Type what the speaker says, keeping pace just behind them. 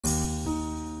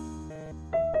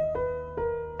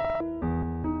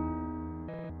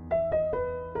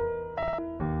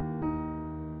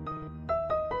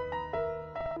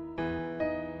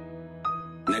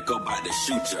Neco about to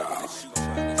shoot y'all.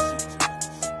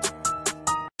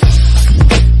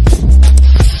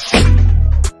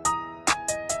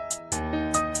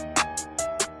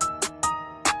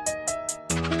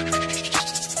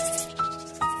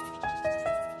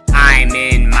 I'm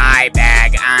in my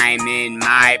bag, I'm in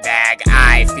my bag.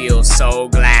 I feel so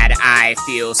glad, I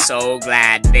feel so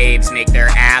glad. Babes make their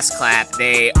ass clap,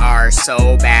 they are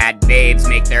so bad. Babes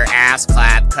make their ass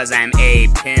clap, cause I'm a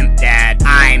pimp dad.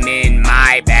 I'm in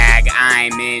my bag,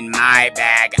 I'm in my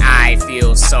bag. I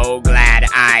feel so glad,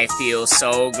 I feel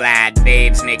so glad.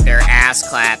 Babes make their ass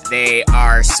clap, they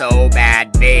are so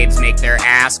bad. Babes make their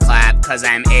ass clap, cause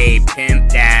I'm a pimp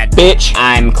dad. Bitch,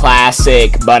 I'm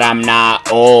classic, but I'm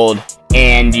not old.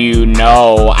 And you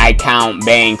know I count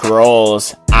bank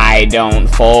rolls. I don't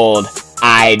fold,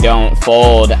 I don't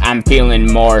fold. I'm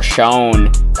feeling more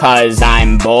shown, cause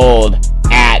I'm bold.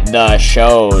 At the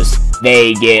shows,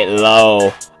 they get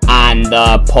low. On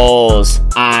the poles,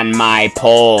 on my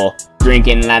pole,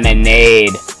 drinking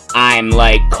lemonade, I'm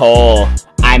like Cole.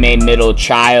 I'm a middle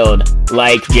child,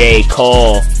 like J.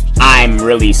 Cole. I'm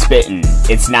really spittin',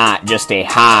 it's not just a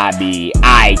hobby.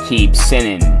 I keep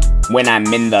sinning when I'm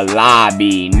in the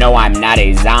lobby. No, I'm not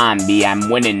a zombie, I'm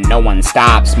winning, no one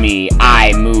stops me.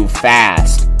 I move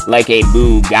fast, like a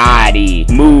Bugatti.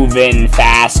 Moving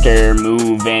faster,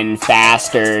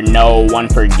 no one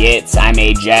forgets I'm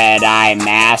a Jedi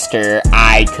Master.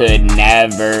 I could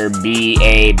never be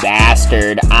a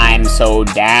bastard. I'm so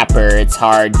dapper, it's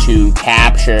hard to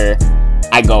capture.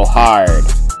 I go hard,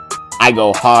 I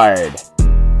go hard,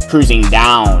 cruising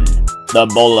down the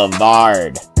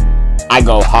boulevard. I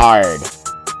go hard,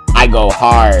 I go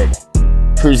hard,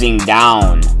 cruising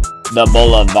down the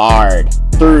boulevard.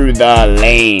 Through the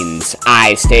lanes,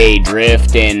 I stay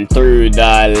drifting. Through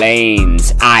the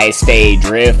lanes, I stay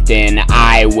drifting.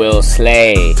 I will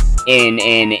slay in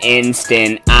an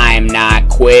instant. I'm not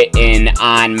quitting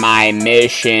on my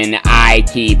mission. I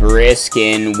keep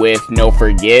risking with no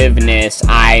forgiveness.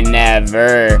 I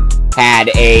never had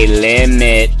a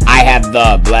limit. I have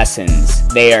the blessings,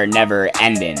 they are never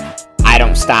ending. I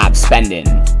don't stop spending,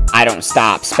 I don't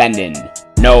stop spending.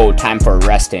 No time for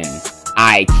resting,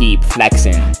 I keep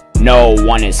flexing. No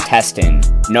one is testing,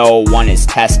 no one is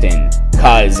testing.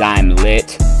 Cause I'm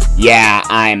lit, yeah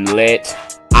I'm lit.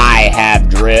 I have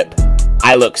drip,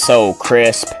 I look so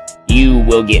crisp. You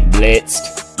will get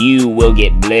blitzed, you will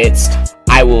get blitzed.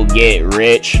 I will get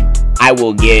rich, I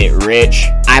will get rich.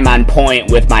 I'm on point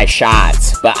with my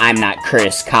shots, but I'm not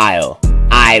Chris Kyle.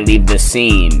 I leave the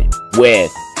scene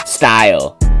with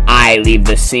style. I leave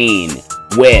the scene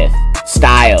with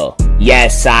style.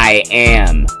 Yes, I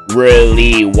am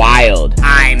really wild.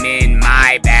 I'm in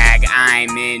my bag,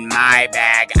 I'm in my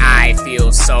bag. I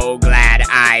feel so glad,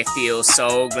 I feel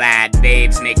so glad.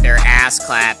 Babes make their ass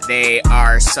clap, they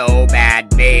are so bad.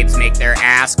 Babes make their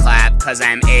ass clap, cause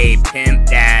I'm a pimp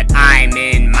dad. I'm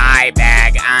in my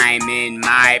bag, I'm in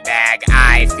my bag.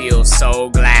 I feel so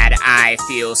glad, I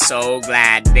feel so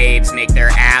glad. Babes make their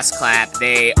ass clap,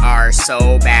 they are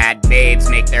so bad. Babes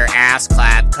make their ass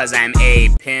clap, cause I'm a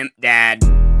pimp dad.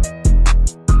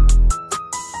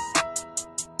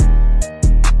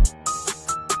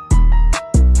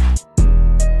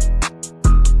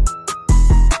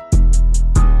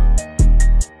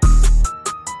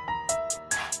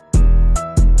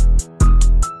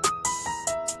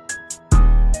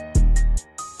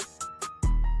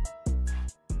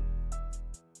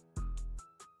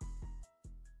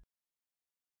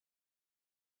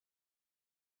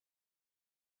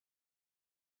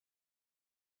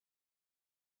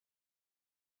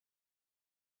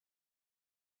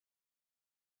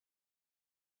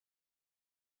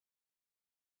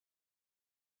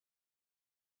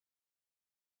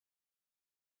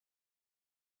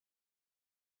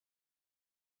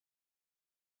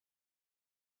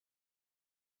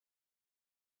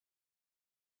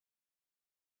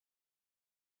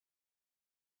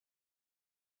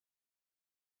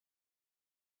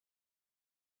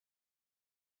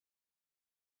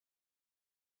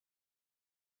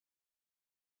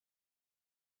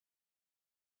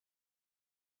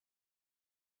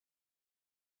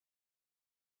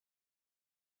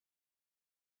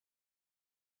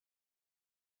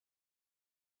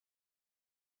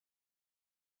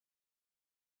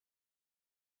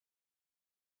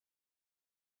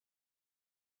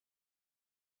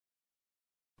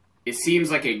 It seems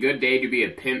like a good day to be a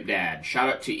pimp dad. Shout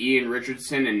out to Ian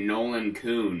Richardson and Nolan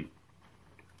Kuhn.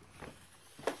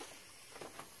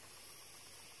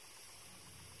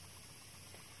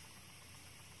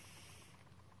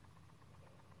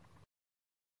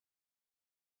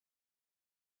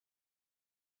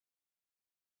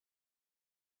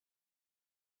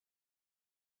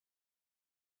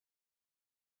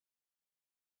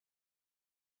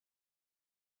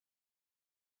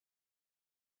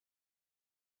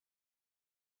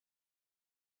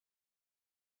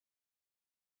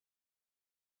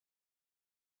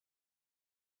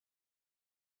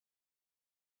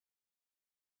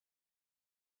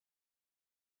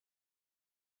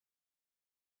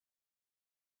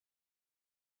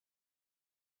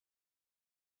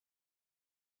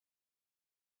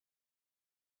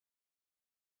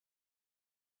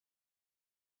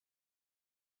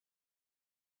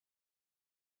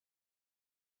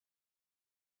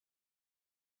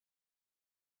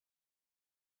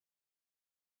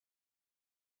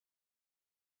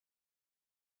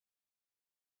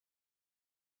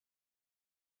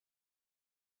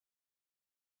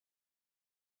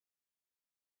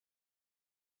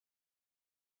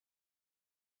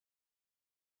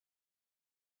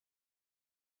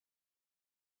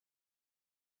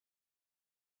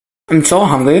 I'm so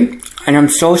hungry and I'm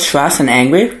so stressed and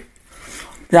angry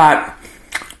that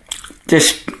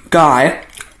this guy,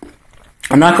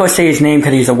 I'm not going to say his name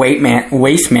because he's a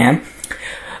waste man,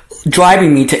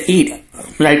 driving me to eat.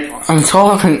 Like, I'm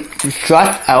so fucking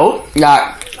stressed out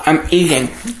that I'm eating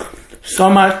so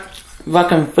much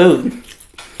fucking food.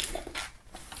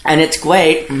 And it's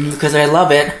great because I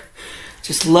love it.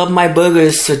 Just love my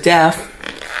burgers to death.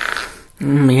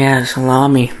 Yeah,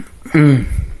 salami.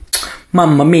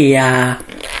 Mamma mia.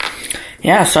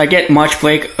 Yeah, so I get March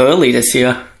break early this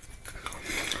year.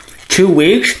 2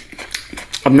 weeks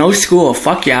of no school.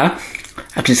 Fuck yeah.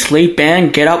 I can sleep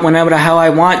in, get up whenever the hell I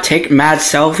want, take mad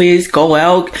selfies, go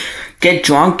out, get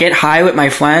drunk, get high with my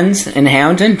friends in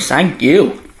Hamilton. Thank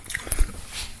you.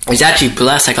 It's actually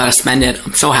blessed. I gotta spend it.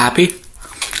 I'm so happy.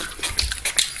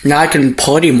 Now I can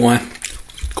party more.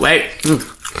 Great. I'm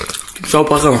so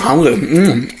fucking hungry.